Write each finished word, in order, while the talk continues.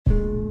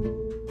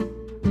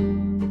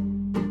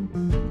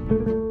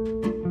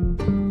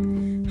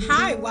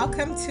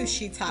welcome to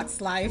She Talks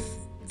Life.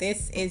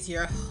 This is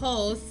your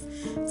host,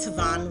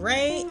 Tavon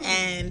Ray,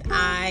 and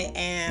I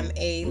am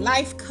a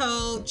life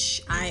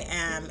coach. I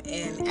am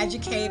an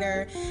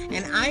educator,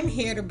 and I'm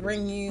here to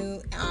bring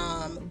you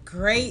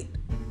great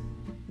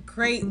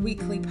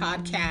weekly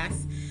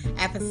podcast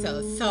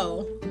episodes.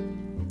 So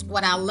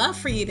what I'd love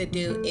for you to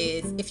do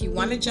is, if you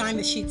want to join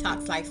the She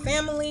Talks Life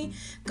family,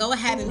 go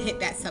ahead and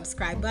hit that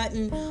subscribe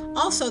button.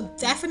 Also,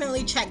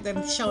 definitely check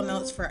the show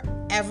notes for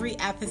every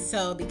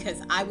episode, because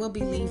I will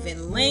be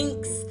leaving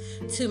links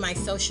to my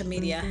social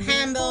media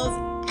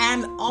handles,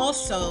 and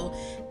also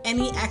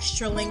any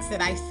extra links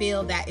that I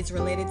feel that is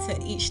related to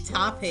each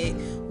topic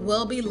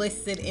will be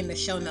listed in the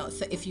show notes.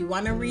 So if you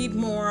want to read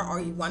more or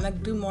you want to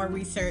do more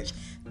research,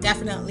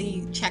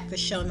 definitely check the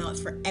show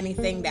notes for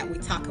anything that we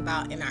talk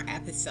about in our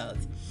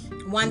episodes.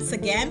 Once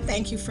again,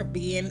 thank you for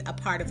being a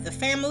part of the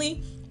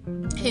family.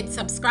 Hit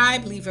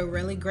subscribe, leave a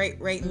really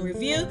great rate and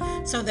review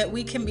so that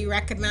we can be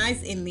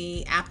recognized in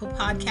the Apple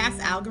Podcast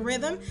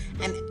algorithm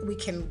and we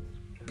can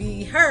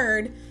be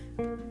heard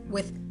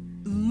with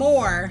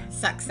more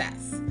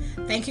success.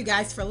 Thank you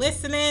guys for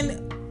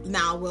listening.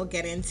 Now we'll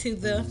get into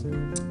the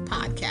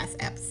podcast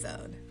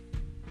episode.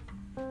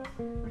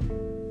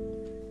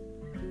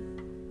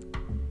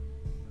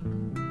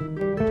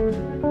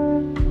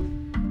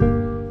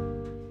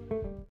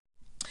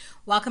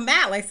 Welcome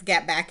back. Let's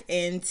get back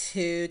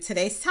into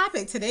today's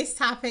topic. Today's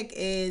topic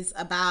is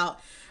about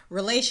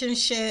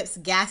relationships,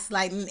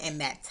 gaslighting,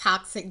 and that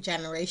toxic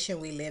generation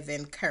we live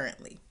in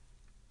currently.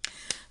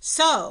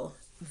 So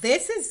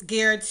this is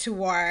geared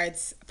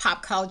towards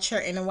pop culture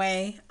in a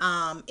way.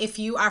 If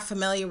you are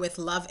familiar with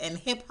Love and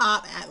Hip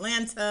Hop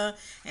Atlanta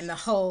and the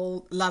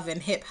whole Love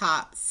and Hip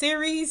Hop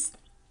series,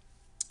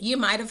 you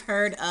might have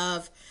heard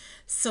of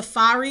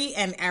Safaree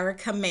and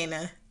Erica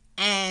Mena.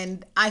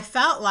 And I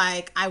felt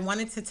like I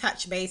wanted to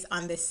touch base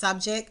on this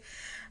subject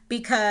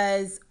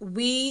because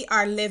we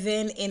are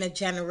living in a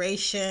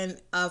generation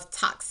of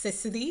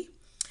toxicity.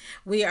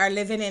 We are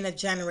living in a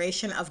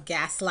generation of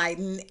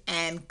gaslighting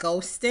and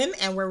ghosting.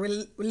 And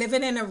we're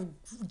living in a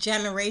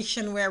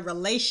generation where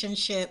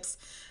relationships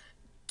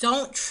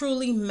don't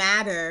truly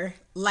matter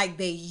like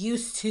they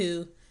used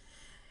to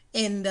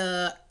in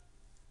the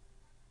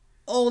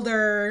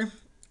older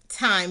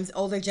times,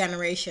 older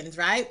generations,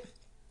 right?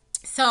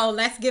 So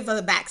let's give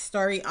a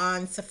backstory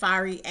on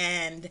Safaree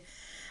and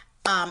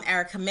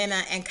Erica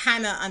Mena and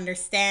kind of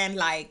understand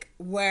like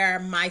where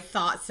my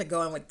thoughts are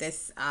going with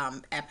this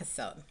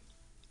episode.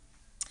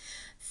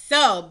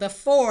 So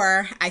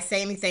before I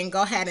say anything,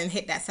 go ahead and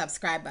hit that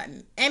subscribe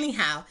button.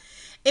 Anyhow,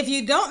 if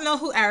you don't know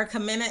who Erica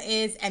Mena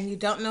is and you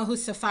don't know who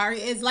Safaree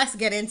is, let's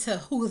get into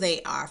who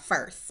they are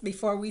first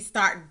before we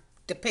start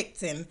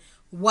depicting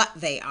what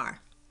they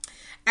are.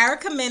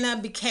 Erica Mena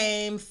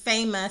became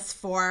famous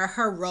for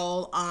her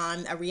role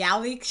on a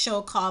reality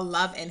show called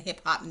Love and Hip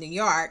Hop New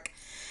York.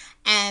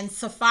 And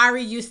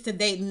Safaree used to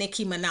date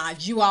Nicki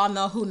Minaj. You all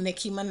know who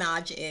Nicki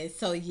Minaj is.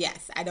 So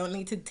yes, I don't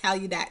need to tell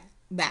you that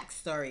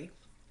backstory.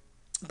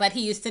 But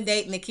he used to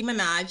date Nicki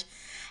Minaj.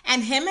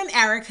 And him and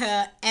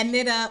Erica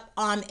ended up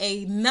on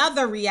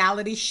another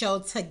reality show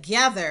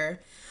together.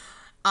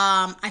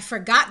 I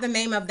forgot the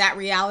name of that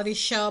reality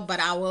show, but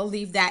I will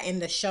leave that in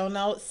the show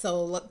notes.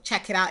 So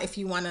check it out if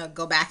you want to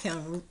go back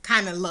and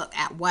kind of look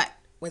at what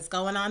was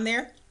going on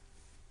there.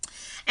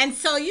 And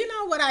so, you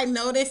know, what I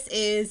notice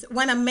is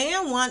when a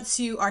man wants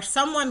you or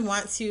someone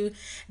wants you,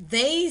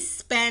 they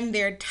spend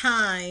their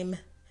time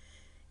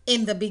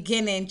in the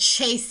beginning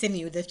chasing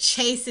you. The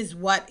chase is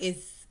what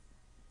is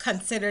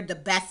considered the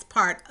best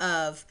part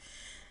of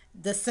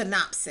the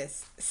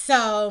synopsis.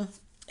 So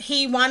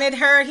he wanted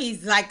her.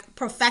 He's like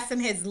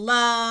professing his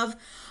love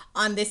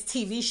on this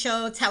TV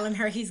show, telling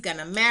her he's going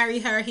to marry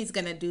her. He's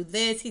going to do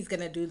this. He's going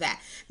to do that.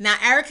 Now,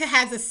 Erica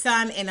has a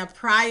son in a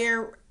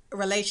prior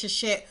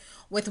relationship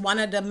with one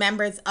of the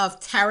members of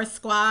Terror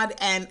Squad.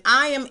 And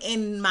I am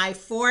in my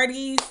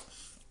 40s.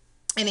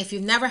 And if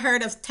you've never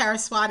heard of Terror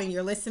Squad and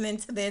you're listening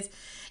to this,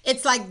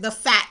 it's like the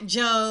Fat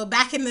Joe.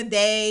 Back in the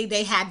day,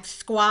 they had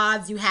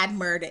squads. You had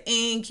Murder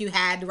Inc. You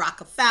had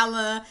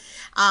Rockefeller.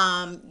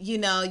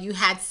 You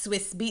had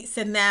Swiss Beats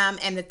in them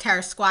and the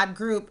Terror Squad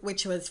group,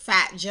 which was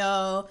Fat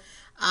Joe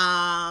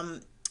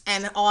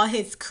and all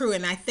his crew.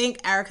 And I think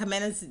Erica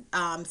Mena's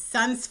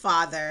son's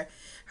father,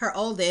 her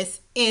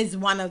oldest, is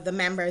one of the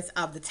members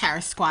of the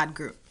Terror Squad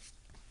group,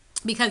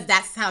 because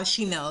that's how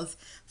she knows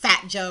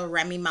Fat Joe,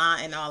 Remy Ma,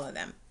 and all of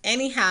them.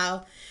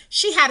 Anyhow,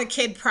 she had a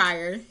kid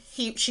prior.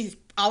 She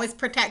always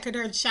protected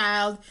her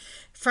child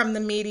from the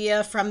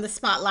media, from the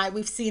spotlight.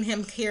 We've seen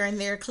him here and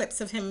there,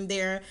 clips of him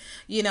there,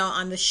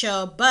 on the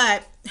show.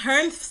 But her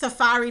and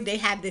Safaree, they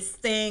had this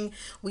thing.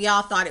 We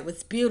all thought it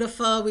was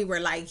beautiful. We were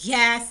like,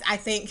 yes, I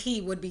think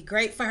he would be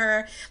great for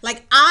her.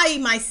 Like, I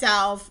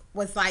myself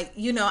was like,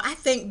 I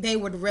think they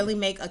would really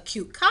make a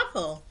cute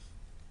couple.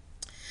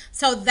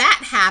 So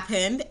that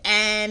happened,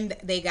 and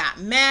they got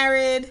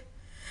married.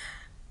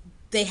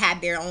 They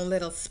had their own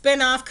little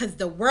spinoff because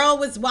the world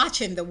was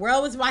watching. The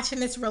world was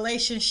watching this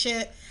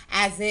relationship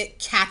as it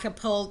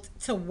catapulted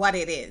to what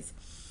it is.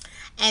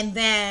 And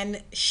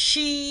then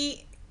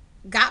she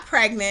got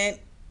pregnant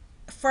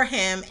for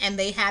him, and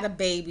they had a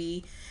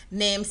baby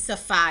named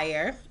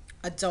Sapphire,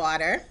 a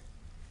daughter.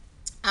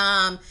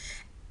 Um,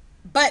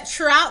 but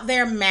throughout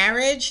their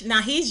marriage,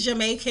 now he's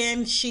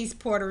Jamaican, she's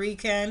Puerto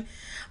Rican,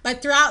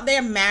 but throughout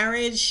their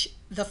marriage,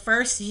 the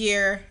first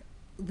year,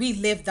 we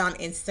lived on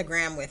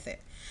Instagram with it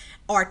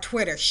or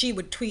Twitter. She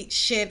would tweet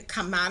shit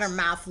come out her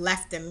mouth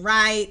left and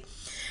right.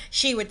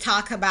 She would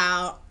talk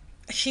about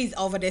she's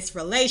over this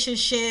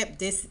relationship,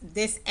 this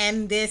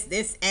and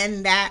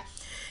that.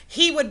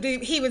 He would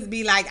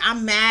be like,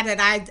 I'm mad that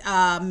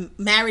I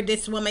married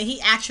this woman.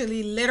 He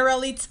actually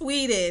literally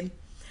tweeted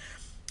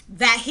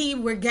that he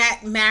would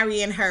get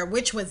marrying her,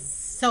 which was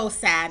so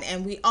sad.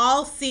 And we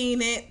all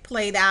seen it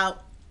played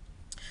out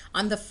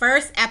on the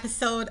first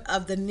episode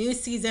of the new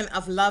season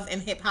of Love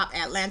and Hip Hop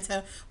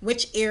Atlanta,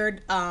 which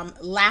aired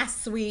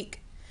last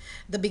week,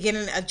 the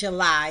beginning of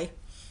July.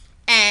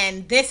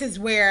 And this is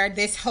where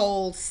this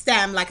whole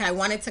stem, like I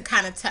wanted to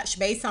kind of touch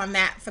base on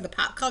that for the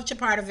pop culture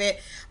part of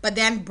it, but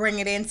then bring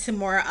it into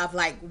more of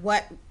like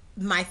what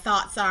my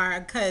thoughts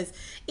are. Because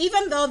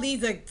even though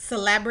these are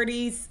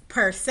celebrities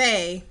per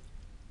se,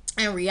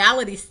 and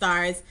reality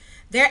stars,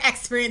 they're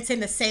experiencing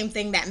the same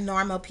thing that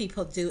normal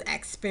people do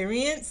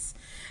experience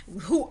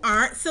who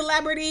aren't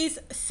celebrities.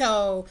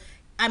 So,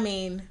 I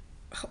mean,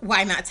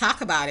 why not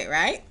talk about it,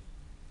 right?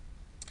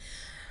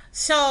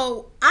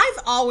 So, I've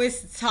always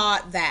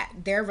thought that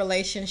their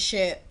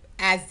relationship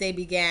as they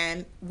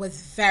began was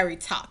very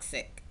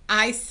toxic.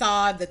 I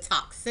saw the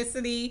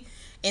toxicity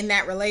in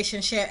that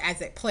relationship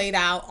as it played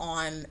out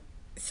on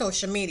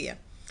social media.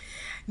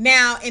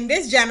 Now, in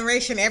this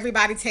generation,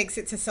 everybody takes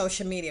it to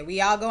social media.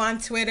 We all go on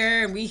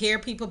Twitter and we hear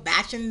people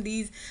bashing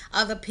these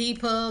other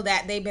people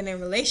that they've been in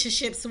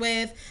relationships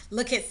with.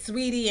 Look at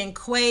Sweetie and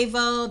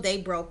Quavo. They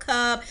broke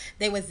up.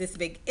 There was this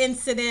big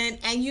incident.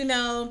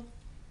 And,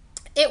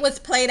 it was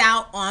played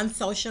out on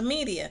social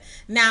media.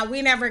 Now,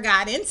 we never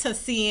got into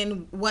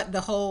seeing what the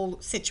whole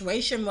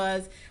situation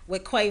was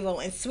with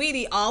Quavo and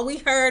Sweetie. All we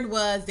heard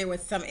was there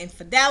was some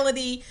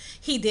infidelity.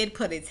 He did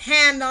put his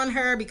hand on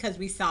her because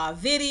we saw a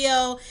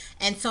video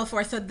and so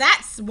forth. So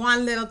that's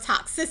one little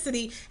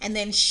toxicity. And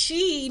then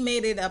she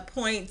made it a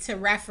point to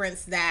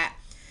reference that,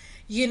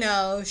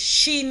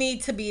 she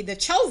need to be the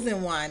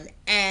chosen one.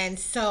 And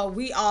so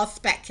we all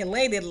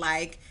speculated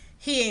like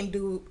he ain't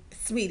do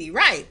Sweetie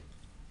right,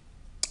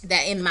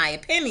 that in my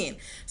opinion.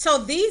 So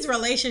these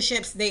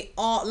relationships, they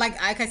all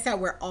like I said,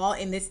 we're all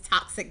in this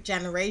toxic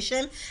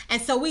generation,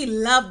 and so we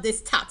love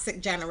this toxic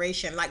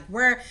generation. Like,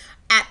 we're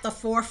at the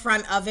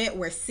forefront of it.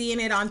 We're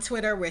seeing it on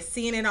Twitter, we're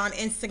seeing it on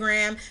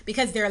Instagram,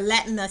 because they're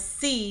letting us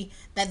see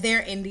that they're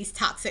in these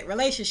toxic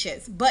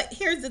relationships. But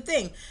here's the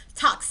thing: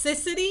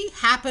 toxicity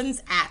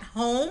happens at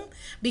home,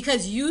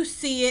 because you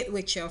see it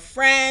with your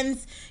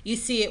friends, you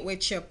see it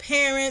with your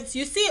parents,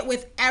 you see it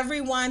with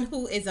everyone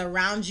who is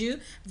around you.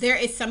 There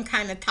is some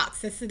kind of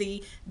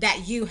toxicity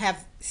that you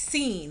have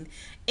seen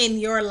in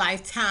your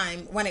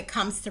lifetime when it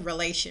comes to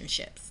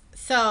relationships.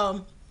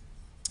 So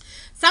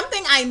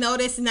something I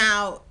noticed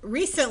now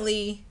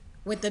recently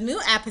with the new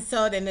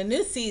episode and the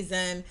new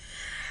season,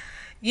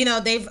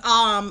 they've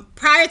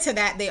prior to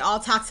that, they all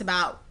talked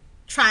about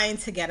trying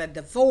to get a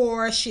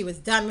divorce. She was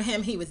done with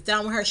him, he was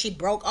done with her, she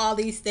broke all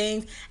these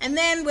things. And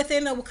then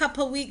within a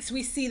couple of weeks,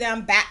 we see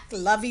them back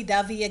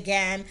lovey-dovey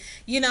again.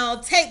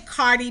 Take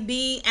Cardi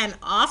B and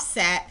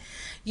Offset.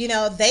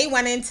 They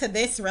went into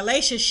this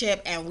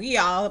relationship and we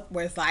all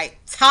was like,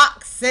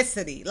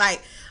 toxicity.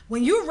 Like,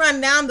 when you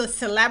run down the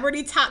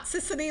celebrity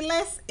toxicity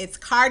list, it's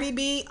Cardi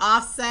B,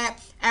 Offset,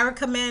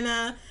 Erica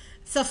Mena,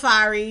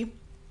 Safari,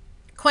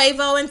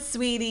 Quavo and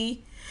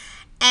Sweetie,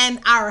 and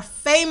our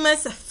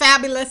famous,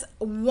 fabulous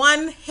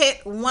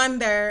one-hit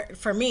wonder,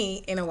 for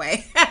me, in a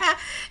way,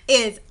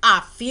 is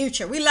our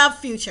Future. We love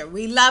Future.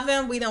 We love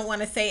him. We don't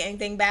want to say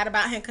anything bad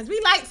about him because we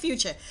like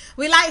Future.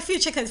 We like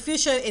Future because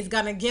Future is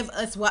going to give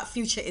us what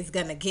Future is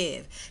going to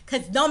give.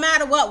 Because no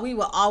matter what, we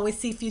will always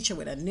see Future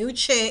with a new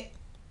chick.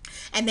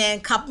 And then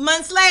a couple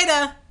months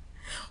later,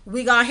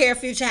 we going to hear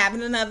Future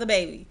having another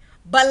baby.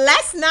 But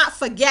let's not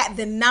forget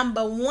the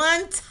number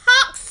one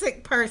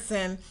toxic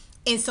person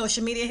in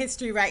social media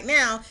history right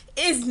now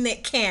is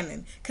Nick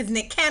Cannon. Because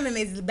Nick Cannon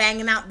is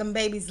banging out them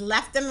babies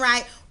left and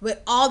right with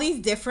all these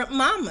different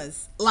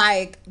mamas.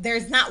 Like,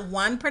 there's not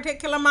one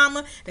particular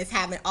mama that's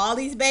having all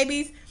these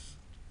babies.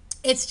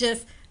 It's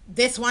just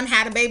this one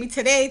had a baby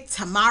today,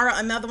 tomorrow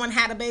another one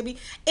had a baby.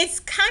 It's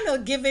kind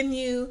of giving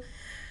you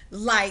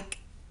like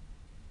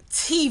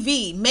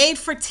TV, made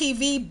for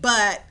TV,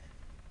 but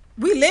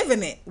we live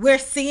in it. We're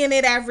seeing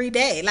it every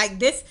day. Like,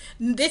 this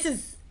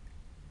is,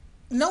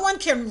 no one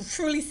can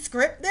truly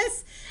script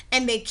this,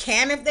 and they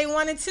can if they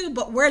wanted to,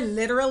 but we're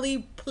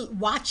literally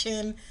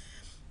watching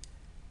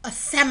a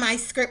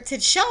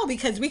semi-scripted show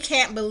because we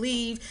can't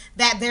believe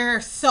that they're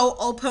so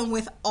open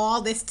with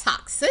all this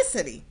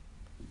toxicity.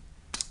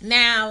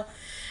 Now,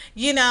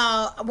 when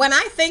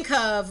I think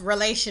of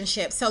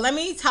relationships, so let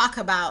me talk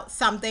about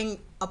something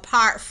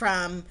apart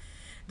from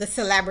the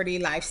celebrity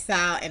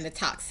lifestyle and the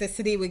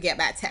toxicity. We get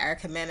back to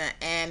Erica Mena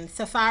and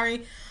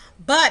Safari.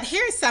 But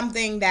here's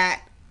something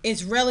that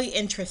is really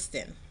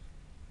interesting,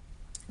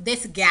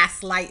 this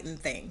gaslighting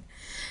thing.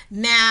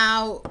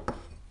 Now,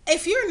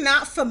 if you're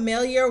not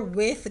familiar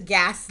with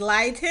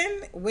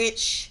gaslighting,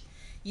 which,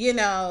 you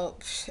know,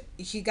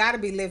 you got to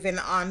be living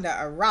under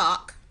a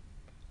rock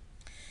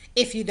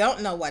if you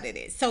don't know what it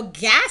is. So,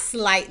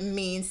 gaslighting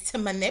means to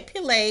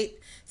manipulate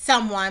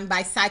someone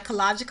by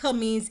psychological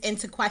means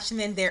into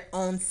questioning their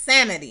own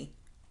sanity.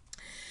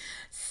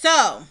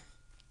 So,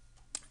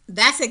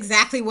 that's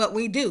exactly what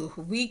we do.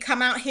 We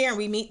come out here and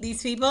we meet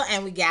these people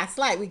and we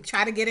gaslight. We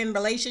try to get in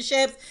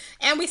relationships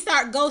and we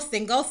start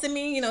ghosting. Ghosting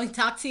means, you know, he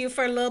talked to you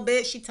for a little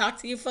bit, she talked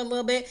to you for a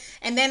little bit,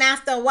 and then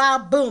after a while,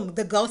 boom,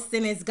 the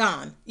ghosting is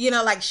gone. You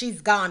know, like she's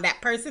gone. That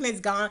person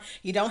is gone.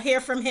 You don't hear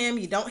from him,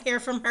 you don't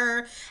hear from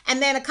her.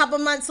 And then a couple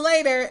months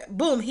later,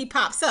 boom, he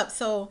pops up.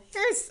 So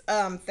here's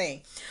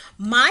thing.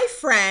 My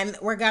friend,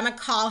 we're gonna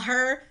call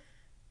her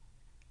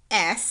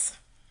S.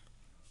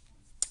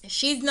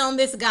 She's known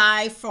this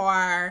guy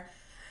for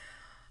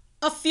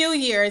a few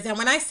years. And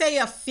when I say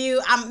a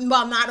few,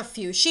 well, not a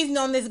few. She's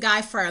known this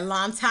guy for a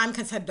long time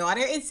because her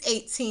daughter is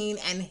 18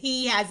 and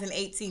he has an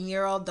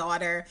 18-year-old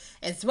daughter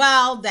as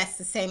well. That's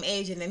the same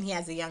age. And then he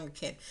has a younger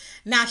kid.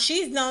 Now,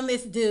 she's known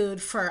this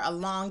dude for a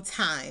long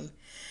time.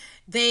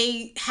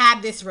 They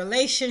had this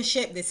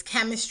relationship, this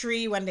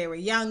chemistry when they were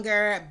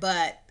younger,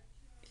 but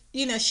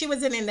you know, she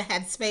wasn't in the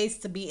headspace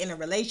to be in a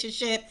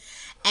relationship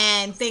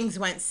and things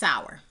went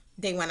sour.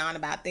 They went on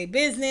about their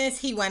business.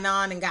 He went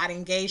on and got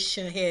engaged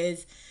to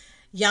his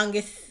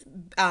youngest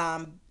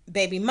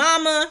baby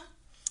mama.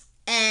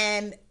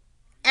 And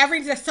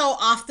every so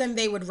often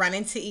they would run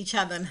into each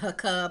other and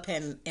hook up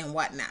and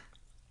whatnot.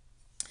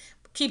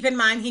 Keep in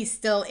mind, he's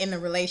still in a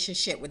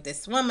relationship with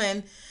this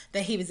woman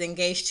that he was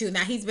engaged to.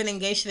 Now, he's been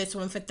engaged to this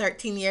woman for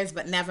 13 years,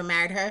 but never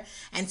married her.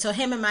 And so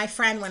him and my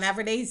friend,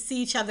 whenever they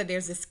see each other,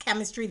 there's this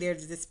chemistry,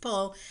 there's this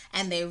pull,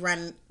 and they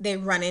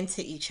run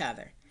into each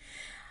other.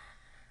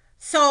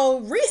 So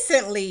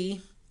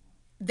recently,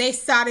 they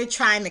started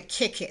trying to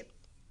kick it.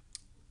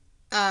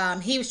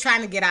 He was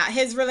trying to get out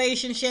his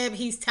relationship.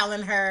 He's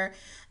telling her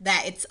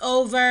that it's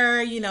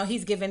over. You know,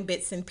 he's giving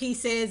bits and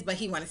pieces, but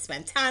he want to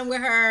spend time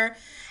with her.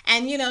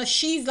 And, you know,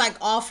 she's like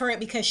all for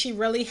it because she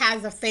really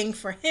has a thing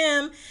for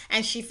him.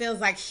 And she feels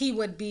like he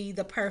would be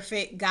the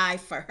perfect guy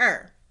for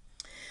her.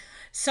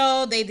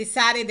 So they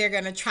decided they're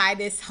going to try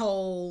this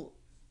whole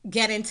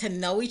getting to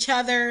know each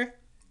other.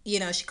 You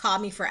know, she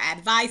called me for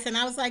advice and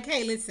I was like,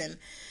 hey, listen,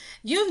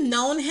 you've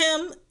known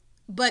him,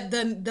 but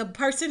the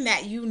person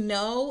that you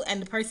know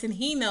and the person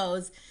he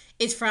knows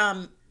is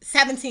from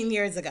 17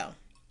 years ago.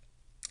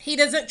 He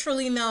doesn't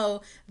truly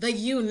know the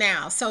you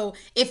now. So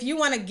if you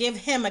want to give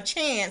him a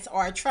chance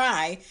or a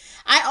try,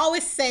 I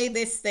always say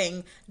this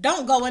thing,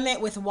 don't go in it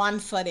with 1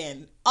 foot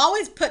in.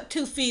 Always put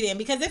 2 feet in,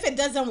 because if it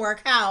doesn't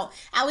work out,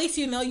 at least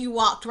you know you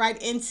walked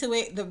right into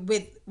it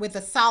with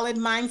a solid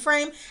mind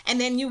frame, and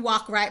then you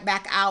walk right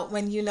back out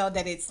when you know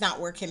that it's not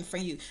working for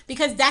you.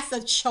 Because that's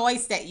a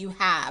choice that you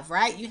have,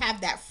 right? You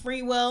have that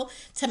free will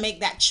to make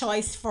that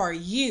choice for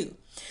you.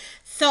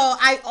 So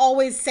I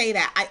always say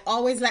that. I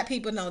always let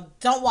people know,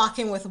 don't walk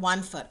in with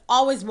 1 foot.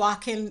 Always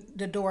walk in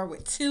the door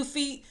with 2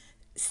 feet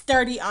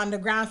sturdy on the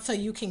ground so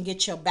you can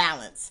get your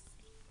balance.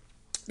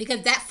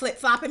 Because that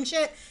flip-flopping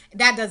shit,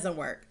 that doesn't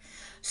work.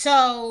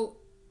 So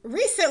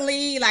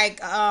recently,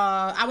 like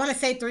I want to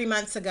say 3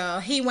 months ago,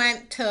 he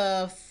went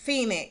to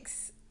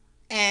Phoenix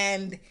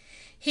and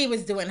he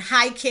was doing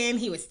hiking.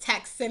 He was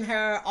texting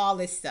her, all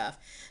this stuff.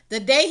 The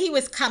day he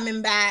was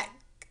coming back,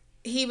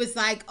 he was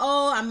like,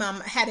 oh, I'm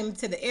heading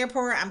to the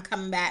airport. I'm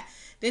coming back.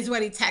 This is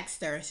what he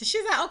texted her. So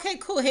she's like, okay,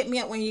 cool. Hit me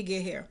up when you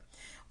get here.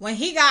 When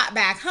he got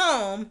back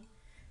home,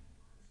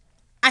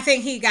 I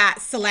think he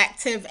got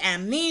selective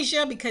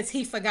amnesia because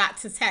he forgot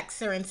to text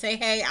her and say,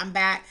 hey, I'm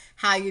back.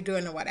 How you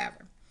doing or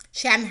whatever.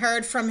 She hadn't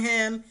heard from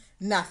him,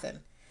 nothing.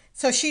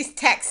 So she's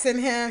texting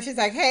him. She's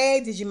like,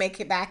 hey, did you make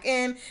it back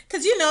in?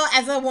 Because, you know,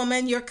 as a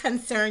woman, you're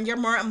concerned. You're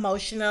more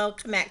emotional,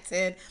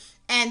 connected.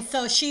 And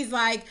so she's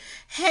like,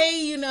 hey,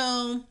 you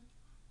know,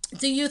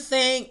 do you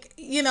think,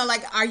 you know,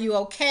 like, are you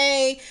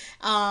okay?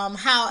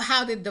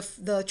 How did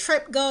the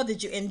trip go?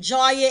 Did you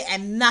enjoy it?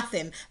 And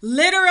nothing.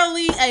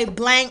 Literally a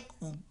blank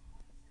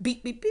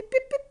beep, beep, beep,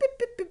 beep, beep,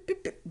 beep, beep,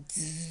 beep, beep,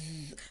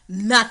 zzz,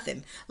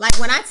 nothing. Like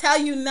when I tell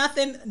you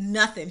nothing,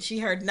 nothing. She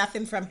heard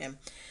nothing from him.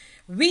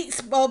 Weeks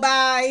go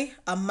by,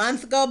 a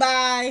month go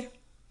by,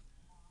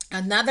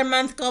 another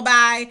month go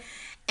by,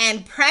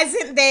 and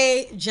present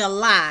day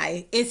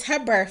July is her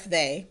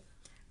birthday.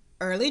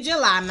 Early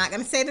July, I'm not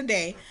going to say the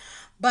day,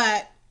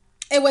 but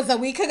it was a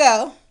week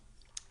ago.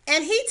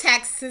 And he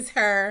texts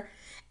her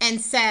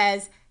and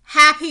says,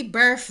 happy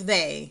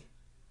birthday.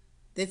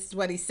 This is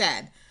what he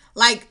said.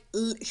 Like,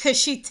 because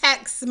she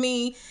texts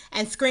me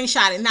and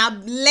screenshot it. Now,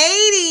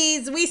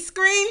 ladies, we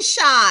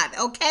screenshot,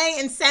 okay,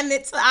 and send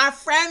it to our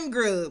friend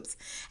groups.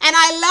 And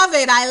I love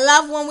it. I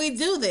love when we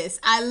do this.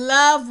 I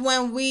love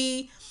when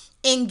we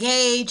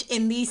engage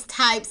in these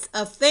types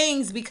of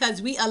things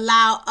because we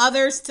allow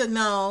others to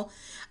know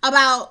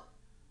about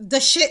the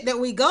shit that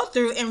we go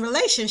through in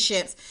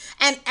relationships.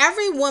 And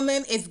every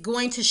woman is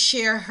going to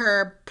share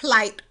her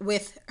plight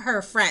with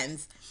her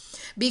friends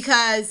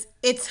because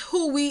it's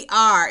who we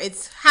are.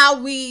 It's how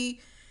we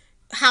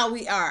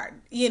are,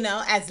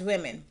 as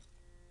women.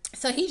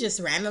 So he just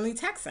randomly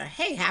texts her,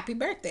 "Hey, happy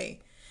birthday."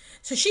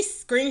 So she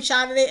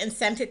screenshotted it and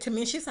sent it to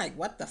me. She's like,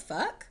 "What the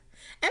fuck?"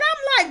 And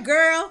I'm like,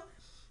 "Girl,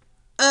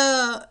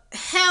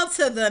 hell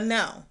to the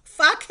no.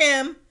 Fuck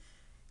him.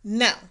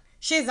 No."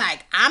 She's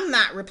like, "I'm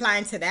not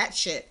replying to that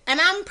shit."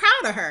 And I'm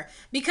proud of her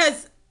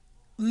because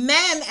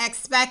men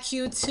expect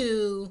you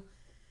to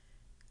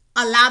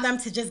allow them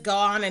to just go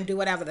on and do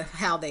whatever the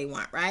hell they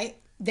want, right?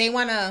 They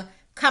want to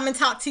come and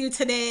talk to you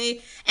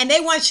today and they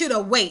want you to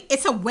wait.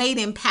 It's a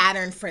waiting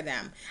pattern for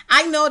them.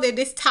 I know that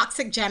this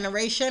toxic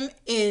generation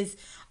is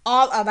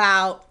all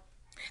about,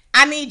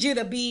 I need you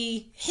to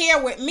be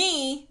here with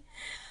me,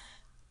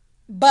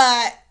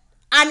 but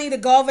I need to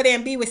go over there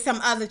and be with some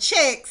other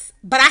chicks,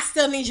 but I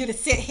still need you to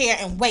sit here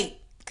and wait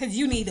because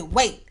you need to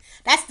wait.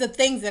 That's the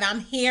things that I'm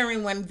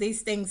hearing when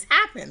these things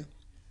happen.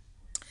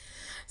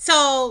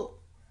 So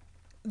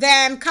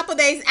then a couple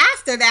days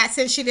after that,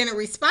 since she didn't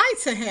respond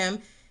to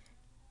him,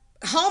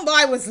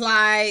 homeboy was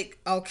like,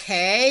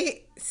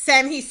 okay,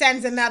 he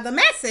sends another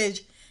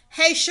message.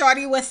 "Hey,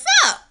 shorty, what's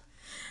up?"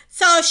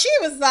 So she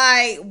was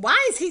like,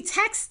 why is he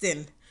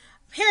texting?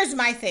 Here's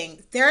my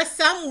thing. There are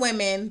some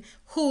women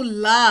who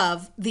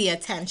love the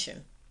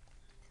attention.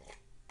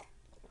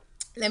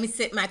 Let me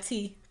sip my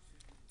tea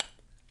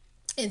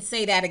and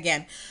say that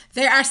again.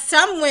 There are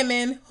some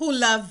women who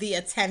love the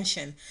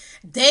attention.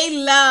 They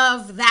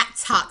love that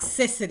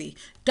toxicity.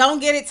 Don't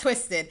get it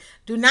twisted.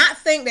 Do not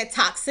think that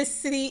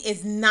toxicity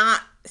is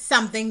not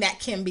something that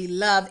can be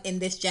loved in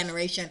this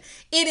generation.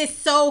 It is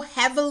so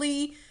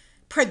heavily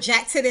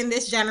projected in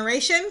this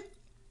generation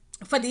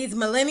for these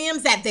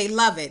millenniums that they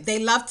love it. They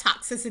love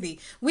toxicity.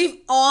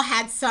 We've all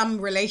had some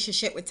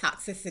relationship with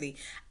toxicity.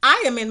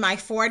 I am in my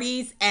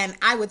 40s and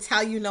I would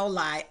tell you no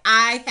lie.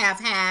 I have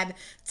had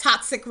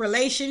toxic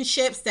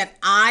relationships that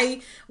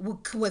I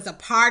was a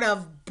part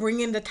of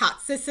bringing the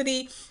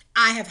toxicity.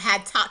 I have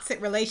had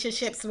toxic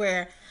relationships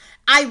where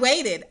I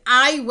waited.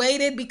 I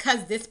waited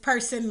because this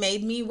person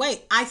made me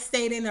wait. I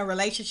stayed in a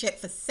relationship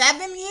for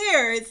 7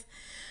 years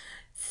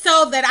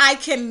so that I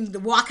can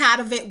walk out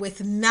of it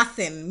with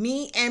nothing.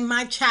 Me and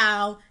my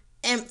child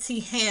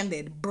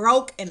empty-handed,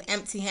 broke and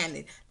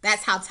empty-handed.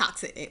 That's how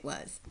toxic it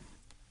was.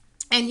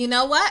 And you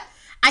know what?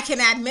 I can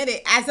admit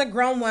it as a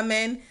grown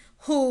woman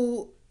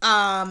who,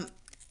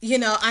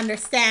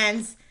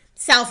 understands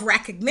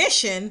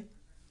self-recognition.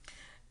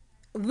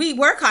 We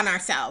work on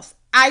ourselves.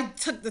 I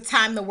took the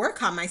time to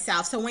work on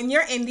myself. So when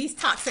you're in these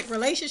toxic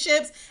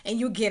relationships and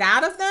you get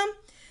out of them,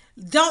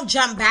 don't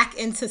jump back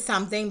into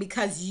something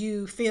because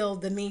you feel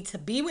the need to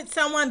be with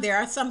someone. There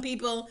are some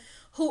people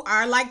who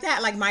are like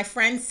that. Like my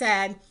friend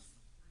said,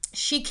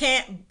 she's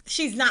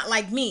not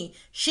like me.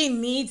 She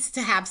needs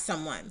to have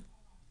someone.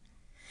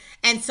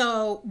 And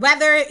so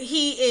whether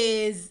he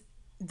is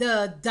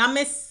the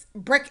dumbest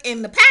brick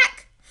in the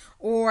pack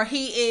or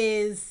he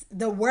is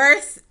the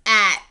worst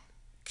at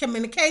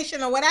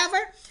communication or whatever,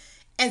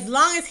 as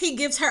long as he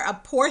gives her a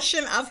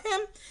portion of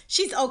him,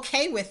 she's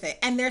okay with it.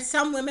 And there's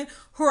some women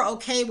who are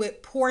okay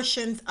with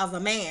portions of a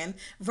man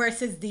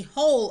versus the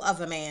whole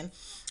of a man.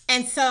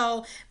 And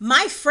so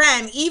my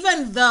friend,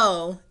 even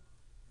though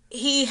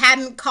he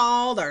hadn't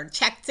called or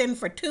checked in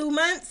for 2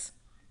 months,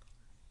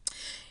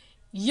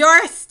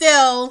 you're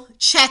still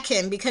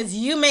checking because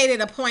you made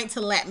it a point to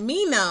let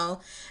me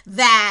know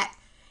that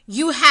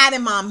you had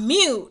him on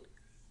mute.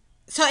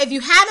 So if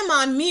you had him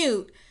on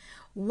mute,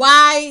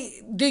 why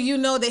do you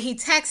know that he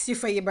texts you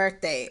for your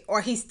birthday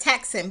or he's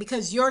texting?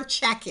 Because you're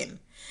checking.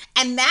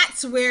 And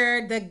that's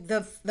where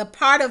the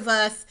part of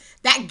us,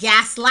 that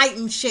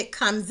gaslighting shit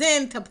comes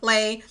into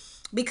play,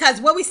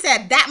 because what we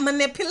said, that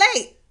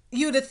manipulate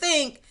you to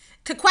think,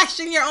 to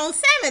question your own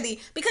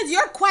sanity, because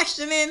you're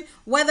questioning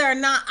whether or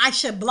not I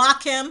should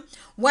block him,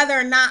 whether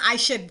or not I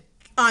should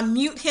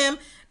unmute him,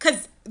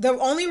 because the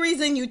only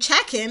reason you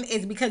check in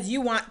is because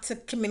you want to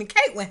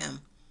communicate with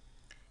him.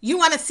 You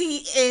want to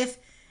see if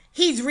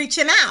he's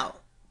reaching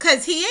out,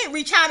 because he ain't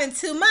reach out in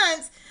 2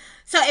 months.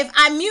 So if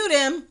I mute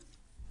him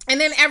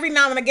and then every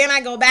now and again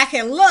I go back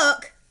and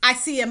look, I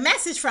see a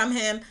message from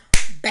him,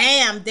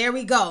 bam, there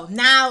we go.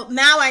 Now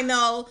I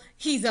know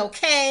he's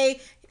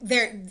okay.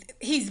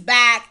 He's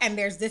back, and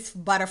there's this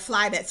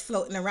butterfly that's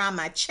floating around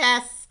my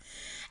chest,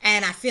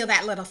 and I feel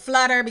that little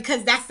flutter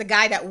because that's the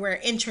guy that we're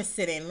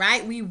interested in,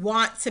 right? We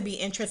want to be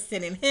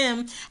interested in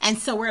him, and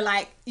so we're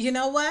like, you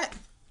know what?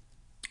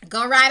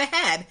 Go right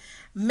ahead.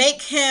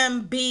 Make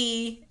him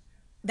be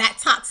that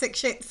toxic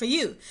shit for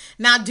you.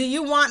 Now, do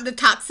you want the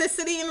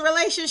toxicity in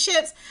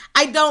relationships?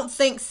 I don't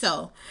think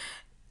so.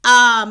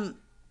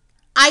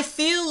 I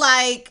feel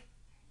like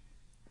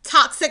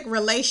toxic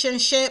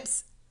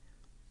relationships,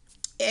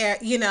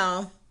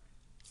 Dr.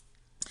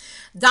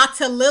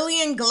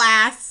 Lillian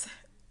Glass,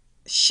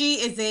 she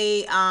is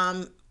a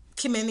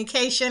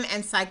communication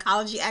and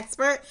psychology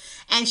expert,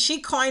 and she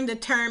coined the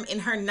term in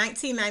her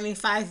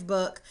 1995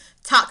 book,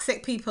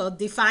 Toxic People,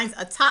 defines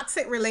a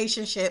toxic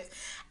relationship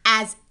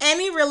as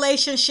any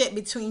relationship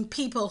between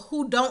people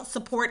who don't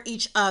support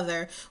each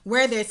other,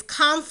 where there's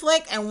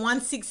conflict and one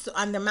seeks to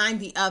undermine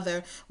the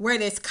other, where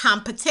there's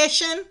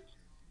competition.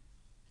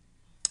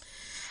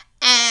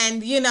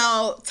 And,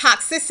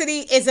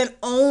 toxicity isn't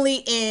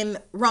only in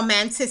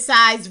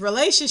romanticized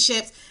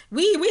relationships.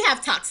 We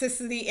have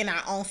toxicity in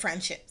our own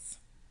friendships.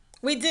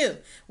 We do.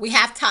 We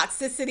have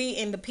toxicity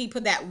in the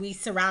people that we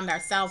surround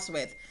ourselves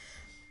with.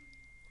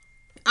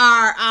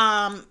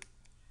 Our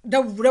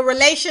the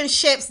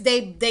relationships,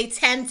 they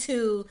tend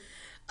to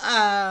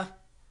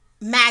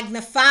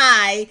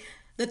magnify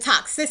the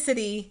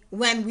toxicity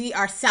when we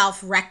are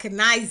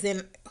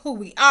self-recognizing who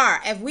we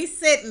are. If we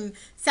sit and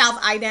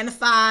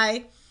self-identify,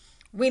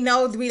 we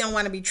know we don't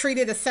want to be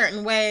treated a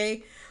certain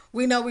way.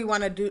 We know we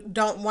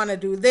don't want to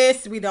do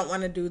this. We don't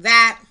want to do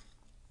that.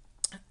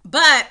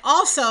 But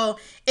also,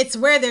 it's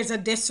where there's a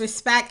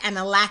disrespect and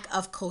a lack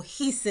of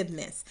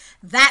cohesiveness.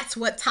 That's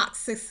what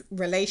toxic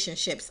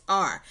relationships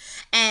are.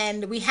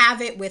 And we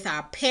have it with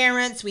our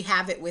parents. We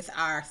have it with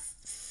our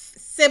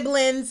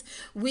siblings.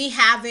 We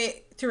have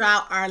it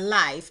throughout our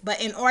life.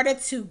 But in order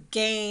to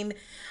gain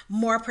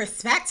more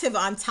perspective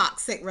on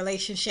toxic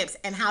relationships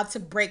and how to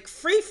break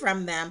free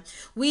from them,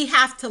 we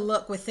have to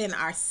look within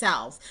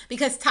ourselves,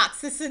 because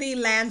toxicity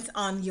lands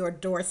on your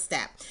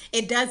doorstep.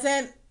 It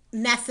doesn't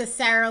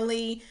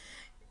necessarily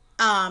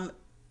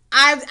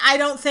I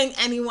don't think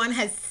anyone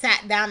has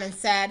sat down and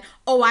said,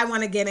 oh, I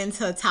want to get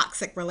into a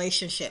toxic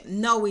relationship.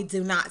 No, we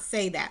do not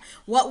say that.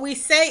 What we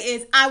say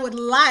is, I would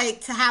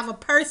like to have a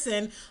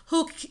person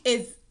who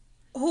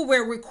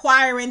we're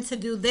requiring to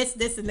do this,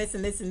 this, and this,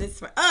 and this, and this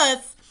for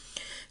us,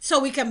 so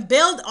we can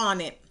build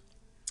on it.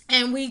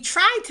 And we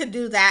try to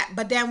do that,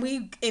 but then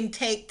we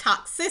intake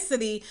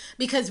toxicity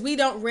because we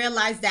don't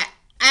realize that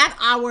at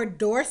our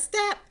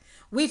doorstep,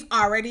 we've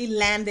already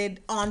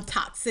landed on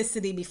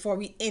toxicity before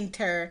we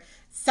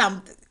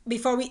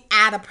before we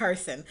add a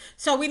person.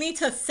 So we need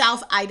to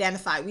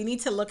self-identify. We need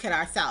to look at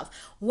ourselves.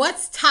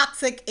 What's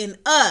toxic in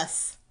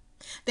us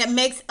that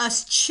makes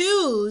us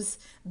choose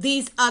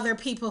these other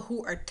people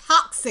who are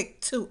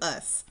toxic to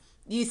us?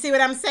 You see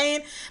what I'm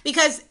saying?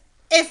 Because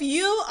if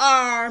you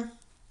are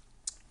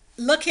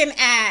looking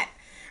at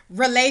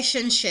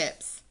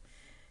relationships,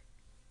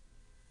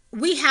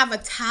 we have a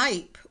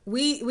type.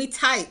 We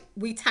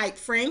type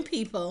frame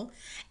people,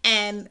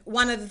 and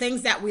one of the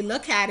things that we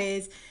look at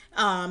is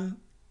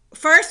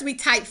first we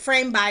type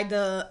frame by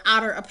the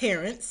outer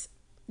appearance.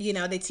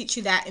 They teach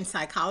you that in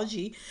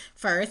psychology.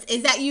 First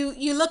is that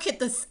you look at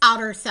this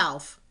outer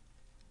self,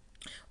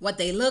 what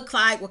they look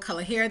like, what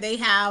color hair they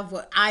have,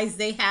 what eyes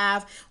they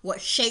have, what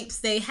shapes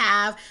they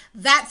have.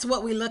 That's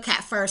what we look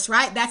at first,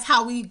 right? That's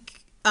how we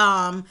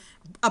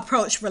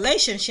approach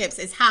relationships,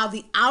 is how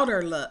the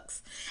outer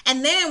looks.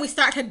 And then we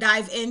start to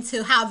dive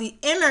into how the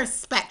inner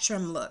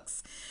spectrum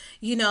looks.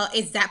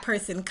 Is that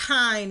person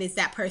kind? Is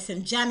that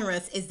person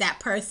generous? Is that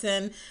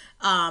person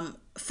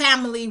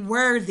family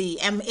worthy?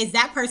 And is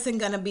that person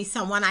going to be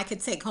someone I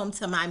could take home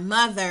to my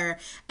mother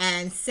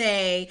and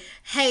say,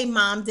 hey,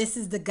 mom, this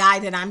is the guy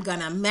that I'm going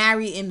to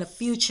marry in the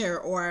future?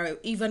 Or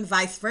even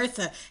vice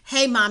versa.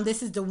 Hey, mom,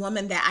 this is the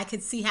woman that I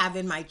could see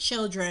having my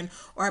children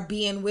or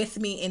being with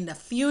me in the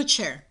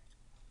future.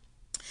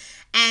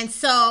 And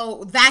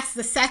so that's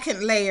the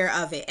second layer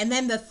of it. And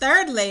then the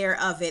third layer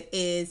of it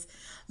is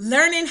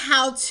learning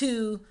how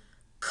to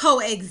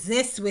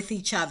coexist with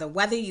each other,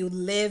 whether you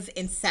live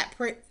in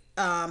separate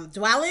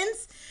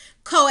dwellings.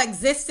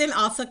 Coexisting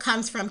also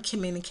comes from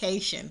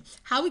communication.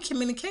 How we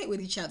communicate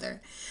with each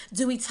other.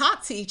 Do we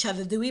talk to each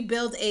other? Do we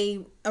build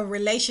a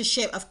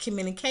relationship of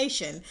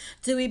communication?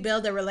 Do we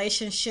build a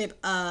relationship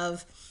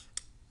of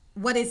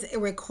what is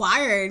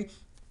required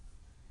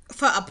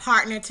for a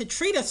partner to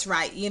treat us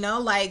right?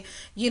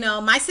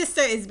 My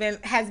sister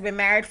has been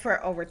married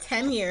for over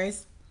 10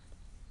 years.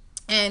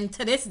 And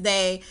to this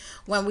day,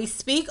 when we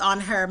speak on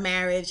her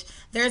marriage,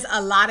 there's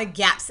a lot of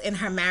gaps in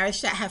her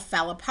marriage that have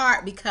fell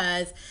apart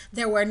because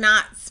there were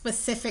not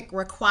specific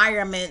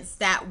requirements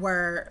that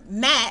were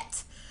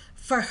met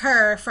for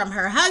her from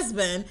her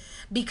husband,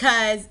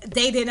 because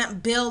they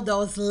didn't build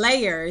those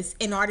layers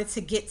in order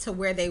to get to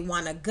where they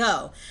want to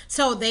go.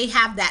 So they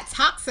have that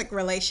toxic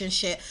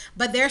relationship,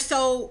 but they're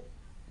so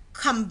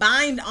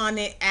combined on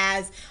it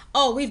as,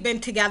 oh, we've been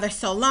together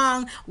so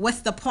long,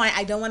 what's the point?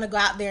 I don't want to go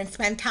out there and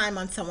spend time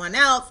on someone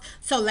else,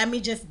 so let me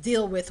just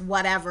deal with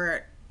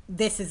whatever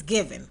this is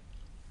given.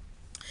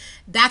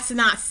 That's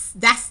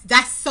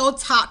so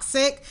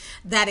toxic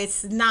that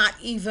it's not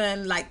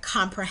even like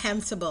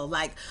comprehensible.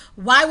 Like,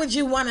 why would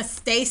you want to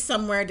stay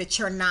somewhere that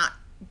you're not,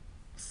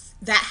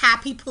 that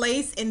happy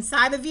place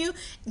inside of you?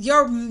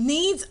 Your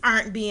needs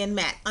aren't being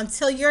met.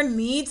 Until your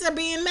needs are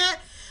being met,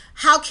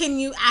 how can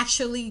you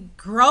actually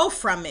grow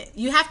from it?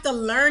 You have to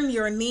learn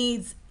your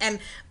needs, and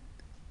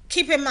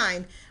keep in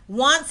mind,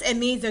 wants and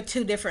needs are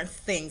two different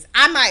things.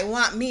 I might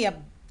want me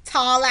a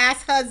tall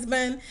ass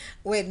husband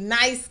with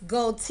nice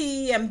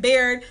goatee and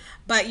beard.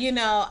 But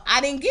I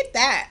didn't get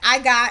that. I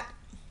got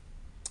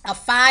a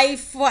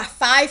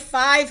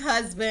 5'5"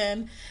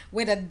 husband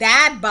with a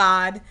dad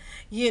bod,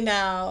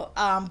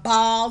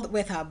 bald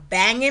with a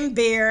banging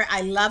beard.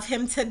 I love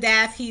him to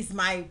death. He's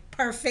my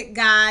perfect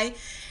guy.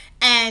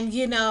 And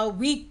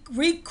we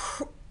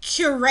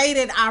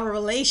curated our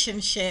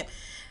relationship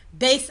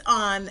based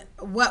on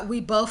what we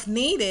both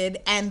needed,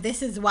 and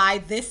this is why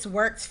this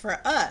works for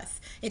us.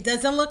 It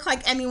doesn't look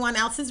like anyone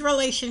else's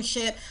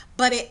relationship,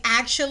 but it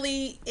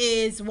actually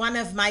is one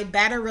of my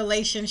better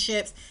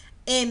relationships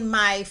in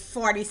my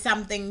 40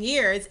 something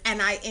years,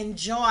 and I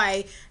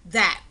enjoy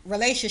that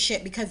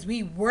relationship because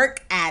we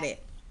work at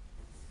it.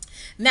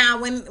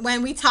 Now,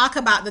 when we talk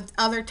about the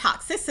other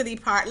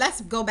toxicity part, let's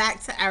go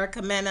back to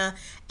Erica Mena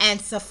and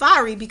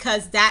Safaree,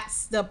 because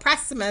that's the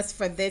premise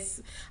for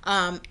this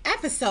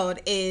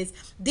episode. Is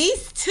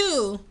these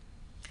two,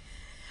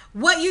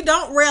 what you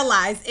don't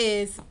realize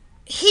is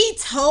he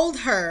told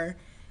her,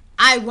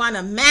 I want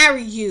to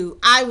marry you.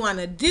 I want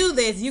to do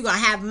this. You're going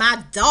to have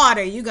my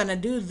daughter. You're going to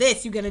do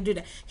this. You're going to do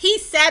that. He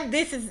said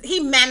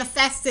he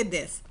manifested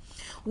this.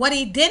 What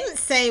he didn't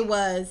say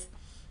was,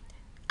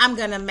 I'm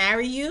going to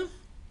marry you.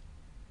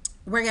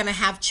 We're going to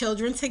have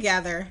children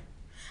together.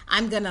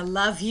 I'm going to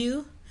love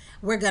you.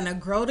 We're going to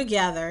grow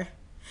together.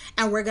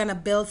 And we're going to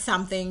build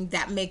something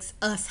that makes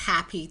us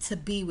happy to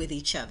be with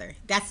each other.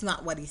 That's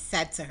not what he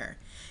said to her.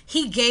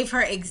 He gave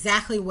her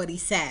exactly what he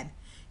said.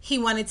 He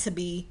wanted to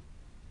be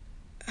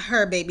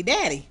her baby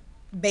daddy,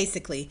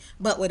 basically,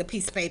 but with a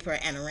piece of paper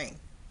and a ring.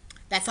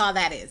 That's all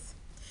that is.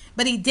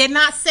 But he did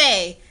not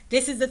say,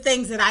 this is the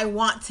things that I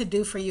want to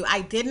do for you.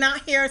 I did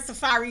not hear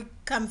Safaree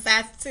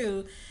confess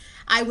to,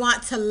 I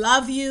want to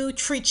love you,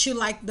 treat you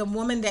like the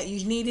woman that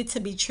you needed to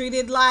be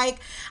treated like.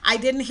 I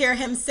didn't hear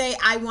him say,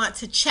 I want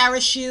to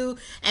cherish you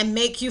and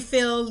make you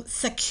feel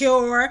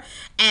secure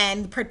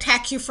and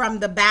protect you from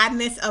the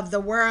badness of the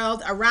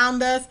world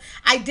around us.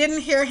 I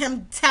didn't hear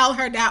him tell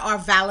her that or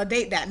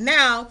validate that.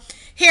 Now,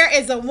 here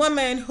is a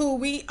woman who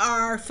we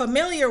are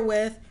familiar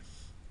with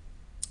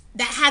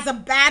that has a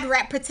bad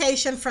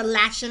reputation for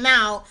lashing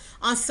out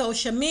on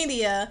social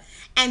media,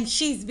 and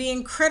she's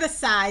being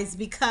criticized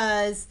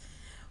because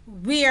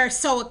we are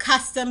so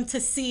accustomed to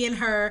seeing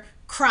her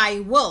cry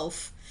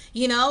wolf.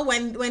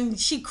 When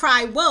she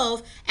cry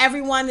wolf,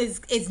 everyone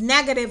is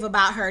negative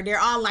about her. They're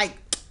all like,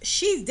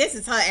 this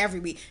is her every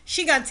week.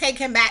 She gonna take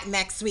him back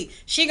next week.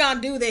 She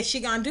gonna do this, she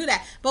gonna do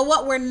that. But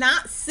what we're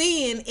not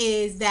seeing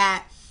is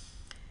that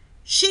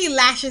she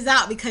lashes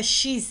out because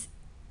she's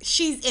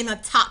in a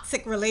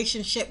toxic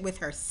relationship with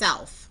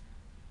herself.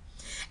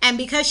 And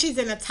because she's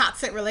in a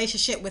toxic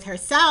relationship with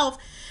herself,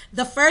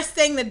 the first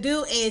thing to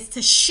do is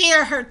to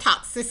share her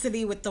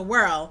toxicity with the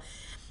world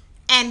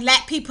and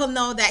let people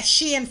know that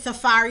she and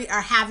Safaree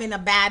are having a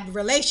bad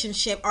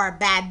relationship or a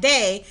bad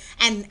day,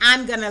 and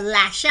I'm going to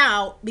lash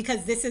out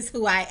because this is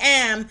who I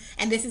am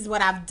and this is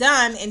what I've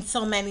done in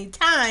so many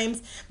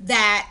times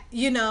that,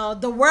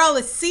 the world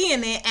is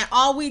seeing it, and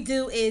all we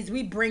do is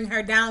we bring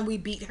her down, we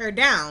beat her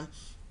down.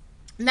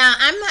 Now,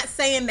 I'm not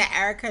saying that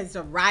Erica is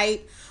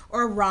right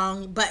or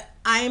wrong, but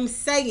I am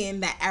saying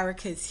that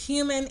Erica is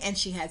human and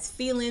she has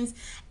feelings,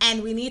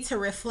 and we need to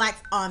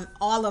reflect on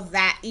all of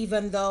that,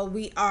 even though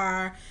we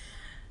are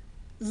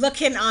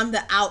looking on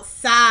the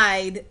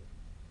outside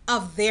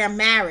of their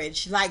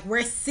marriage. Like,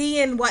 we're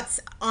seeing what's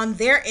on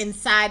their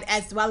inside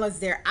as well as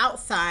their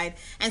outside,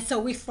 and so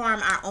we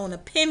form our own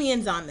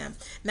opinions on them.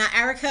 Now,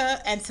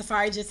 Erica and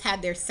Safaree just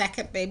had their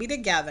second baby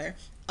together,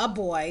 a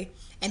boy,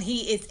 and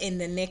he is in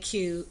the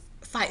NICU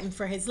fighting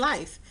for his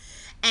life.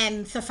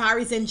 And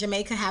Safaree's in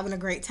Jamaica having a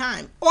great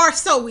time. Or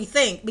so we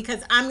think,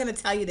 because I'm going to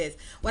tell you this.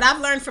 What I've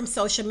learned from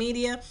social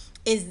media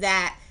is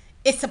that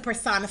it's a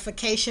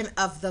personification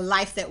of the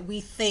life that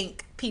we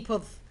think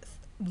people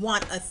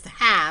want us to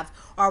have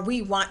or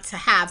we want to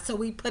have. So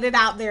we put it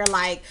out there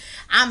like,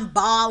 I'm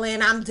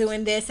balling, I'm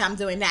doing this, I'm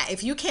doing that.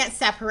 If you can't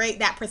separate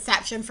that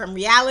perception from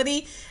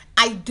reality,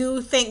 I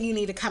do think you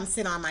need to come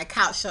sit on my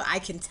couch so I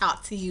can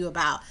talk to you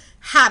about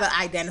how to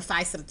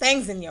identify some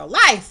things in your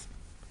life.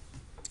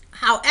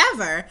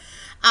 However,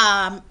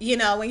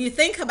 when you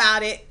think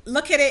about it,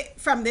 look at it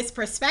from this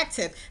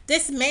perspective.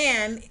 This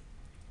man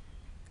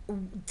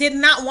did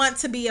not want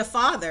to be a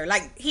father.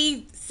 Like,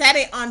 he said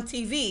it on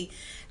TV.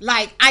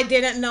 Like, I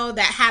didn't know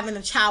that having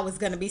a child was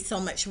going to be so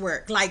much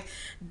work. Like,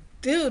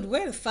 dude,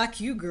 where the fuck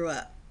you grew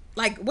up?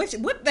 Like,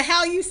 what the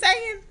hell are you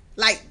saying?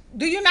 Like,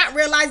 do you not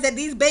realize that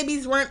these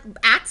babies weren't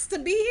asked to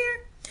be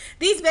here?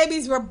 These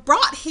babies were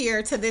brought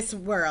here to this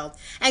world.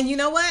 And you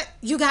know what?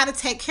 You got to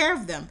take care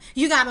of them.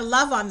 You got to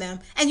love on them.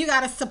 And you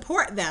got to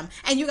support them.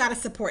 And you got to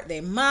support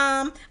their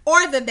mom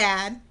or the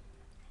dad,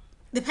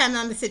 depending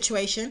on the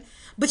situation.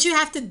 But you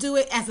have to do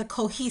it as a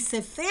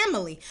cohesive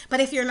family. But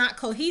if you're not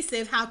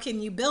cohesive, how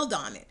can you build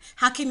on it?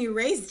 How can you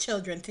raise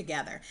children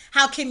together?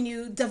 How can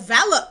you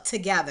develop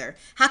together?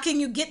 How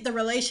can you get the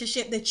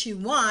relationship that you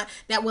want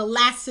that will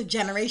last to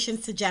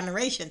generations to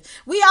generations?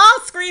 We all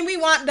scream we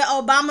want the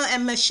Obama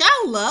and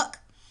Michelle look.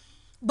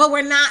 but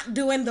we're not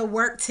doing the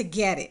work to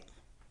get it.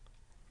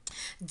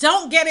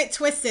 Don't get it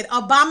twisted.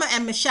 Obama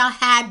and Michelle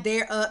had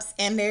their ups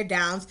and their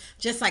downs,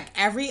 just like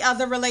every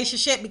other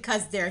relationship,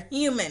 because they're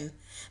human.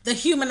 The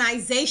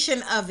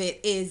humanization of it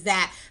is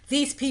that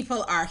these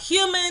people are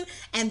human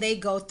and they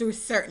go through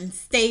certain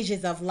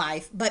stages of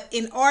life. But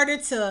in order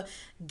to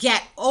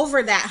get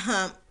over that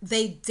hump,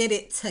 they did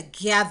it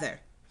together.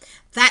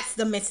 That's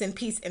the missing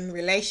piece in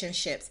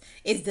relationships,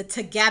 is the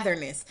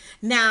togetherness.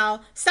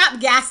 Now, stop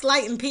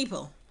gaslighting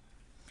people.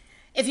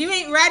 If you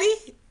ain't ready,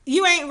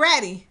 you ain't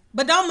ready.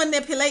 But don't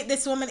manipulate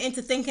this woman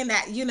into thinking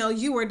that,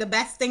 you were the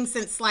best thing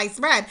since sliced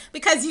bread,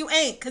 because you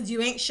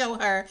ain't, show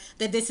her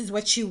that this is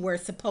what you were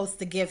supposed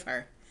to give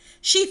her.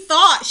 She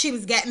thought she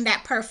was getting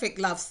that perfect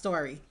love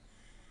story,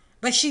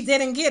 but she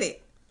didn't get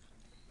it.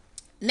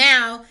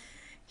 Now,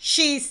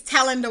 she's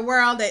telling the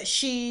world that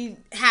she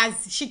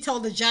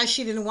told the judge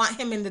she didn't want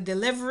him in the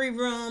delivery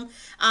room.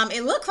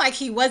 It looked like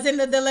he was in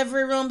the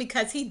delivery room,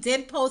 because he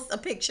did post a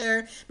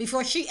picture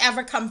before she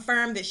ever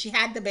confirmed that she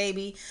had the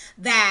baby,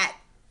 that,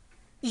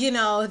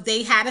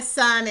 they had a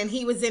son and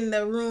he was in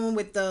the room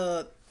with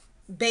the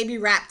baby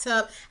wrapped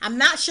up. I'm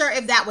not sure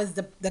if that was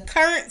the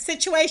current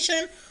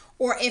situation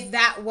or if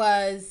that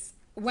was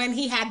when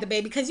he had the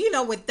baby, because,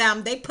 with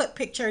them, they put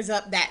pictures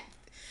up that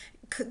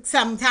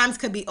sometimes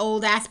could be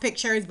old ass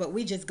pictures, but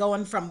we just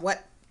going from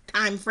what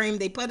time frame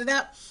they put it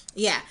up.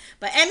 Yeah.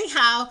 But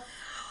anyhow,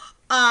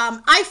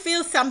 I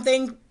feel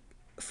something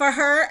for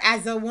her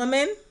as a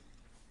woman,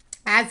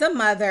 as a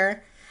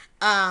mother.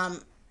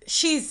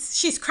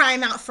 She's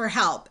crying out for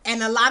help.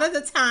 And a lot of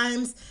the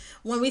times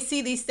when we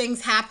see these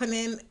things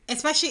happening,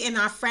 especially in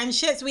our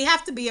friendships, we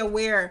have to be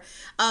aware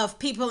of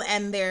people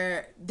and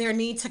their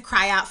need to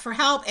cry out for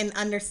help, and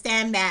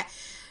understand that,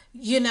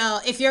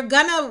 if you're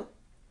gonna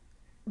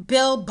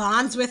build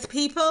bonds with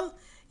people,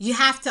 you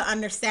have to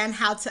understand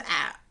how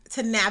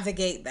to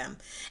navigate them.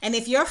 And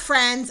if your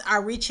friends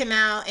are reaching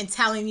out and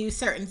telling you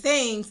certain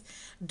things,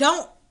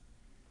 don't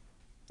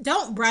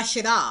brush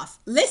it off.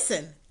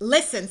 Listen.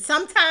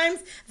 Sometimes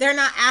they're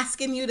not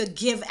asking you to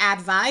give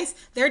advice.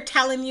 They're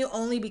telling you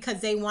only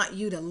because they want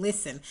you to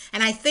listen.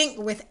 And I think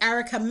with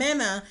Erica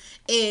Mena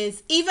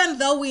is, even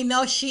though we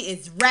know she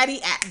is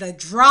ready at the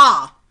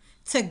draw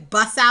to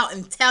bust out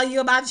and tell you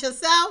about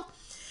yourself,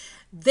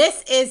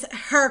 this is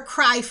her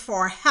cry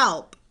for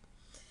help.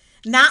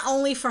 Not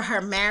only for her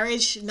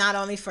marriage, not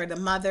only for the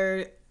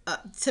mother,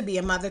 to be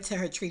a mother to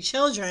her 3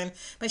 children,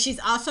 but she's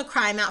also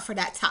crying out for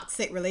that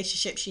toxic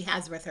relationship she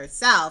has with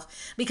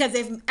herself. Because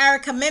if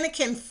Erica Mena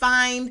can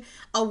find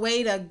a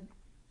way to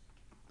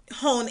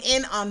hone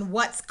in on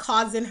what's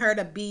causing her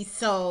to be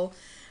so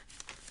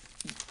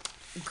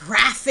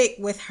graphic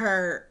with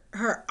her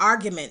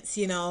arguments,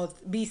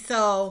 be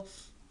so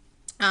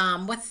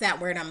what's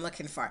that word I'm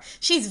looking for?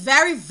 She's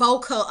very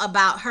vocal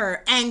about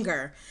her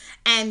anger.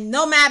 And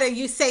no matter,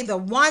 you say the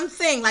one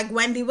thing, like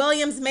Wendy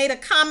Williams made a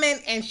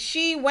comment and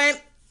she went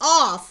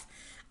off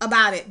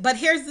about it. But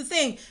here's the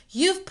thing.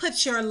 You've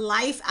put your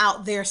life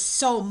out there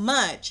so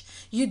much.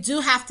 You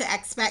do have to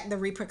expect the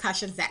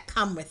repercussions that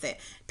come with it.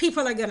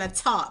 People are going to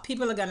talk.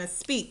 People are going to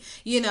speak.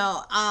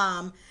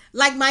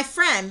 Like my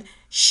friend,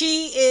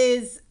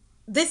 this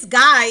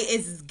guy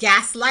is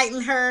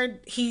gaslighting her.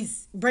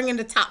 He's bringing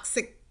the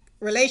toxic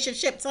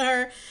relationship to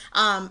her.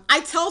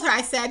 I told her,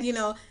 I said,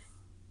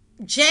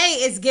 Jay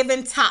is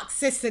giving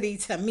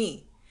toxicity to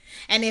me.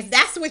 And if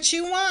that's what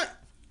you want,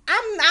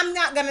 I'm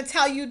not going to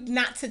tell you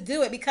not to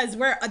do it, because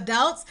we're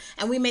adults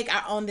and we make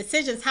our own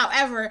decisions.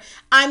 However,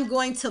 I'm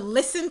going to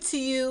listen to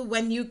you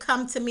when you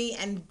come to me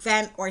and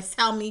vent or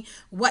tell me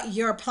what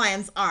your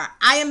plans are.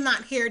 I am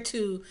not here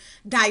to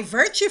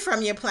divert you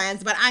from your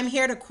plans, but I'm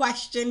here to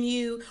question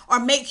you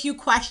or make you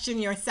question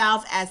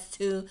yourself as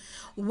to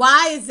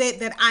why is it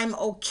that I'm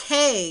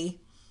okay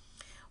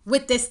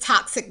with this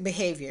toxic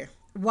behavior?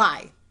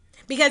 Why?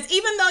 Because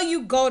even though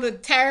you go to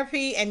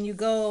therapy and you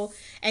go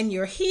and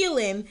you're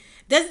healing,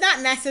 does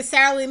not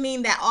necessarily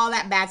mean that all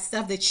that bad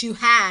stuff that you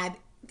had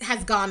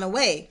has gone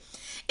away.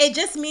 It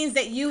just means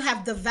that you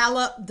have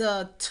developed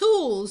the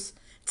tools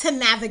to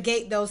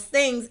navigate those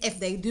things if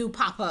they do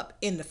pop up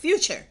in the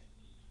future.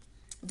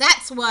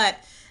 That's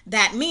what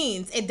that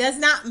means. It does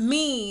not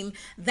mean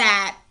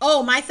that,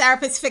 oh, my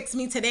therapist fixed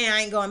me today,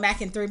 I ain't going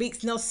back in 3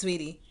 weeks. No,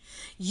 sweetie.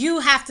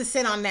 You have to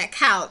sit on that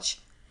couch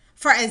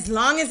for as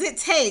long as it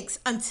takes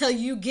until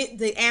you get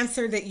the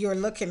answer that you're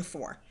looking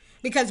for.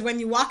 Because when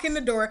you walk in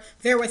the door,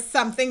 there was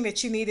something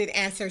that you needed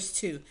answers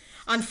to.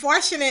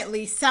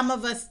 Unfortunately, some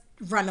of us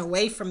run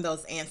away from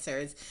those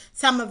answers.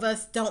 Some of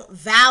us don't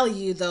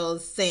value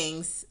those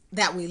things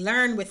that we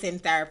learn within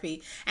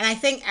therapy. And I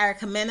think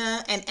Erica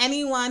Mena and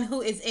anyone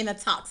who is in a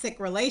toxic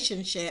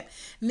relationship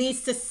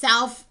needs to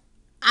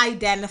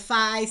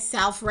self-identify,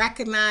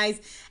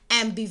 self-recognize,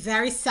 and be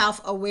very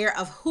self-aware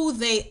of who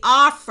they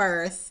are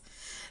first,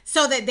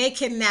 so that they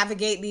can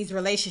navigate these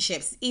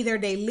relationships. Either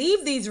they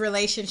leave these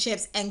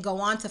relationships and go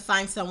on to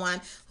find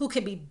someone who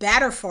can be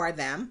better for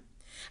them.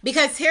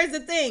 Because here's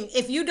the thing,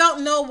 if you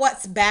don't know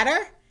what's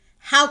better,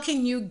 how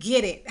can you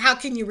get it? How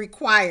can you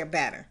require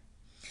better?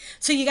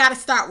 So you got to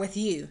start with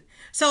you.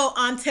 So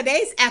on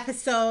today's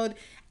episode,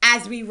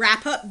 as we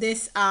wrap up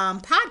this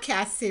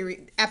podcast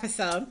series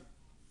episode,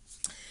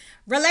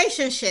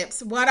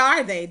 relationships, what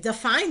are they?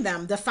 Define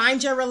them.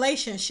 Define your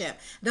relationship.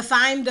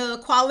 Define the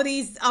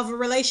qualities of a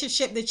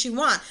relationship that you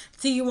want.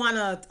 Do you want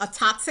a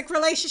toxic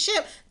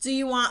relationship? Do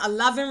you want a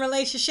loving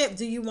relationship?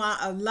 Do you want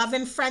a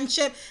loving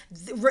friendship?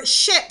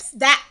 Ships,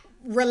 that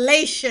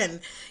relation,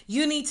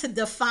 you need to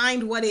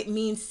define what it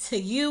means to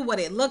you, what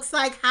it looks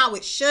like, how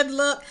it should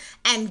look,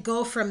 and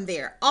go from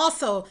there.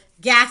 Also,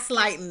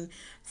 gaslighting,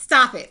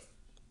 stop it.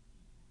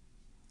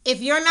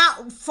 If you're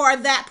not for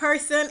that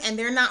person and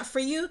they're not for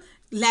you,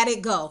 let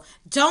it go.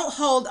 Don't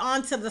hold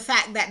on to the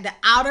fact that the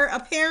outer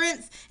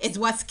appearance is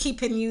what's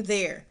keeping you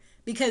there,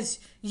 because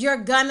you're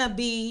gonna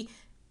be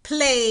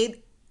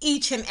played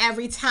each and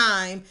every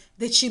time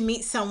that you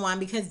meet someone,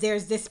 because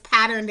there's this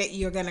pattern that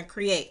you're gonna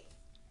create.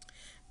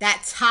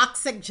 That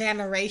toxic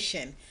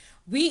generation.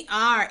 We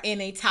are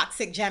in a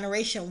toxic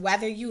generation,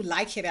 whether you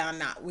like it or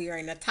not. We are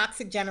in a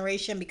toxic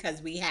generation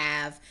because we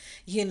have,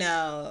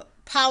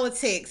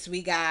 politics.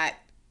 We got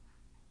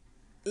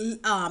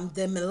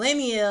the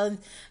millennials.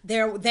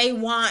 They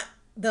want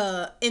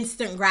the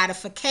instant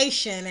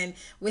gratification, and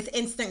with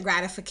instant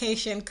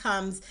gratification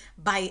comes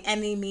by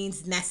any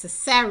means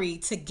necessary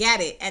to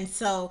get it. And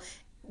so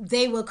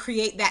they will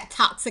create that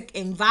toxic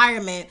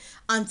environment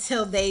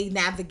until they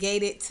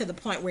navigate it to the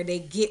point where they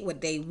get what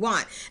they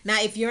want.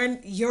 Now, if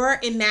you're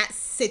in that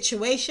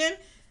situation,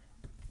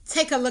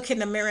 take a look in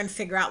the mirror and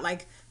figure out,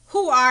 like,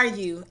 who are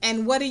you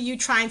and what are you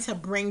trying to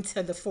bring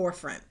to the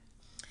forefront?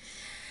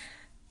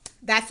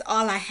 That's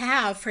all I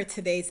have for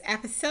today's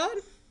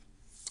episode,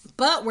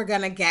 but we're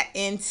going to get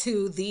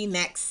into the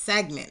next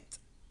segment.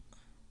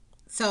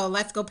 So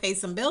let's go pay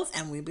some bills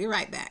and we'll be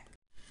right back.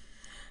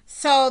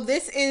 So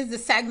this is the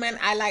segment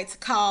I like to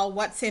call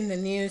What's in the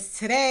News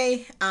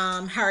Today.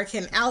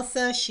 Hurricane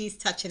Elsa, she's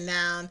touching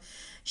down.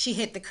 She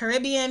hit the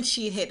Caribbean,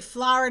 she hit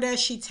Florida,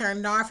 she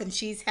turned north, and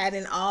she's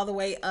heading all the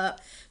way up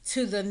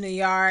to the New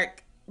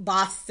York,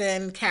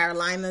 Boston,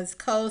 Carolinas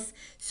coast.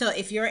 So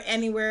if you're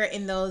anywhere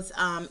in those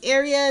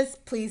areas,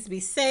 please be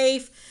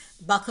safe,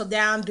 buckle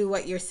down, do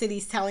what your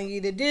city's telling you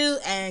to do,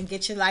 and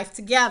get your life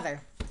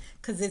together,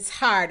 because it's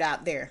hard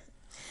out there.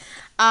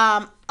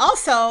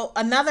 Also,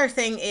 another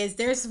thing is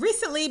there's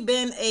recently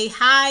been a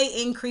high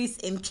increase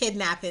in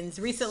kidnappings.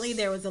 Recently,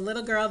 there was a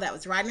little girl that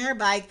was riding her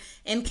bike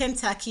in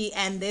Kentucky,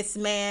 and this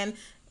man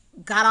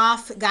got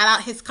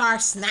out his car,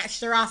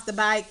 snatched her off the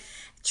bike,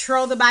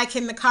 threw the bike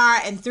in the car,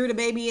 and threw the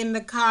baby in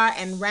the car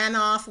and ran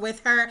off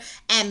with her.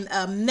 And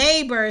a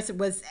neighbor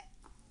was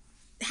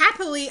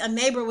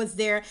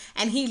there,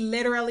 and he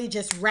literally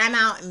just ran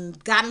out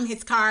and got in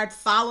his car,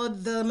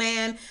 followed the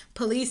man.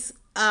 Police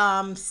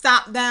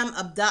stopped them,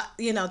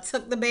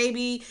 took the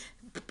baby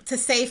to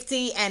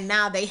safety, and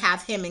now they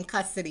have him in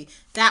custody.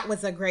 That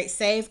was a great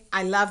save.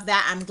 I love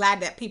that. I'm glad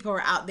that people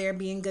were out there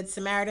being good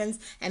Samaritans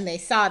and they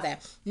saw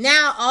that.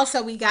 Now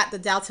also we got the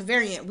Delta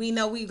variant. We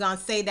know we're going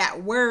to say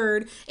that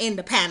word in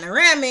the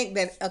panoramic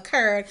that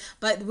occurred,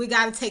 but we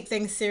got to take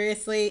things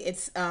seriously.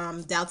 It's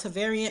Delta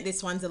variant.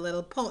 This one's a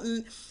little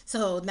potent.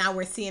 So now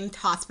we're seeing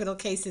hospital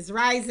cases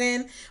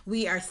rising.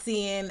 We are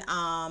seeing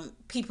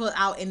people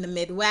out in the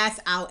Midwest,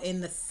 out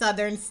in the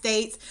southern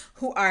states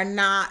who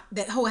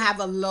have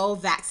a low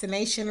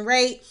vaccination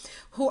rate,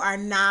 who are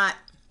not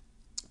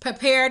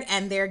prepared,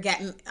 and they're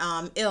getting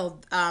ill.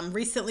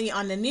 Recently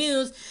on the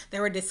news, they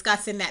were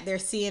discussing that they're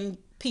seeing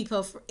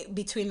people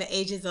between the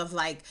ages of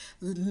like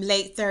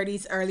late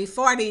 30s, early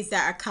 40s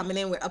that are coming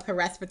in with upper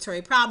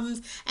respiratory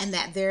problems, and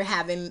that they're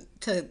having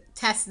to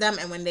test them,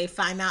 and when they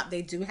find out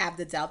they do have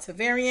the Delta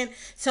variant.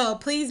 So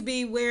please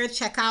be aware,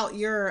 check out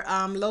your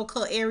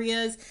local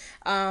areas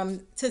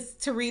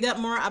to read up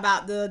more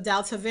about the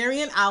Delta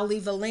variant. I'll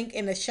leave a link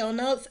in the show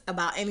notes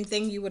about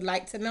anything you would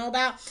like to know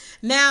about.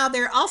 Now,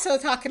 they're also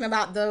talking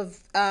about the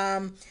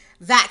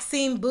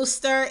vaccine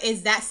booster.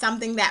 Is that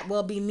something that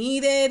will be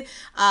needed?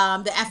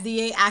 The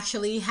FDA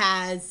actually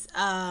has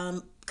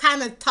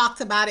kind of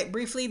talked about it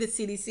briefly. The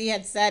CDC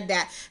had said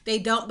that they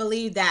don't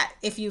believe that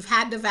if you've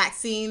had the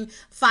vaccine,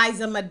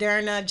 Pfizer,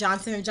 Moderna,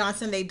 Johnson &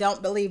 Johnson, they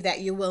don't believe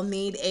that you will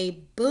need a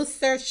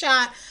booster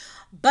shot.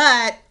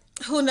 But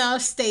who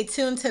knows? Stay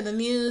tuned to the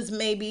news.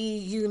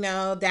 Maybe,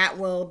 that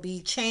will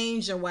be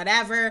changed or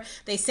whatever.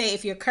 They say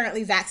if you're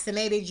currently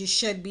vaccinated, you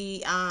should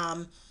be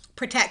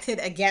protected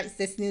against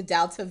this new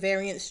Delta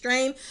variant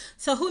strain.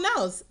 So who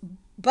knows?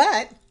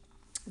 But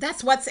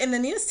that's what's in the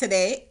news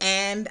today.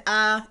 And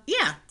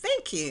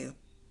thank you.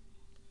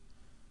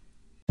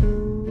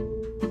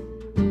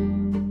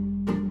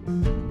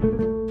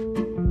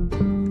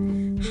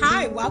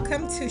 Hi,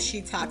 welcome to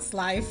She Talks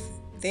Life.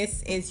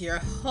 This is your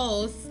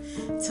host,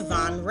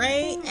 Tavon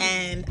Ray,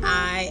 and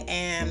I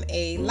am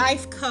a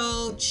life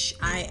coach.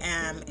 I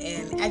am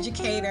an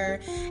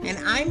educator, and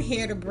I'm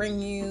here to bring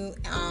you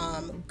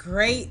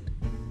great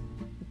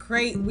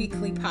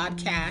weekly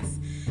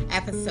podcast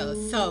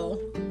episodes. So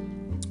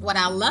What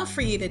I'd love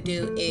for you to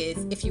do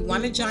is, if you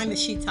want to join the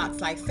She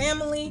Talks Life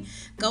family,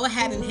 go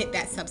ahead and hit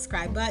that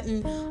subscribe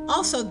button.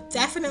 Also,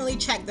 definitely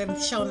check the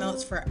show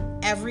notes for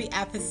every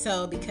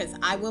episode, because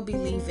I will be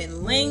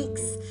leaving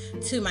links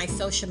to my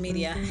social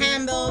media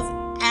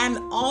handles, and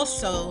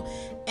also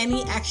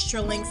any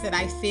extra links that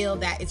I feel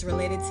that is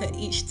related to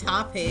each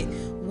topic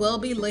will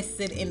be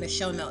listed in the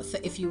show notes. So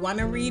if you want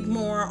to read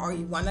more or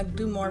you want to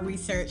do more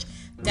research,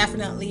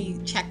 definitely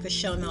check the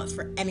show notes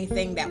for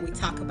anything that we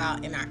talk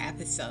about in our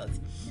episodes.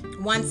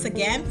 Once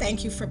again,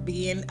 thank you for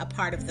being a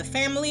part of the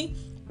family.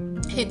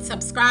 Hit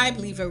subscribe,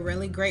 leave a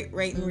really great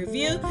rate and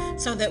review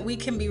so that we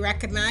can be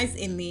recognized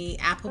in the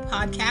Apple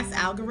Podcast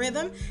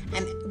algorithm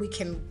and we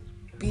can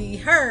be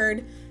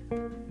heard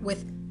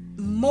with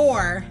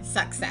more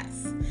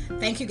success.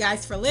 Thank you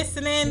guys for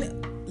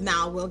listening.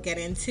 Now we'll get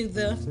into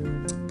the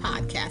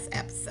podcast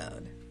episode.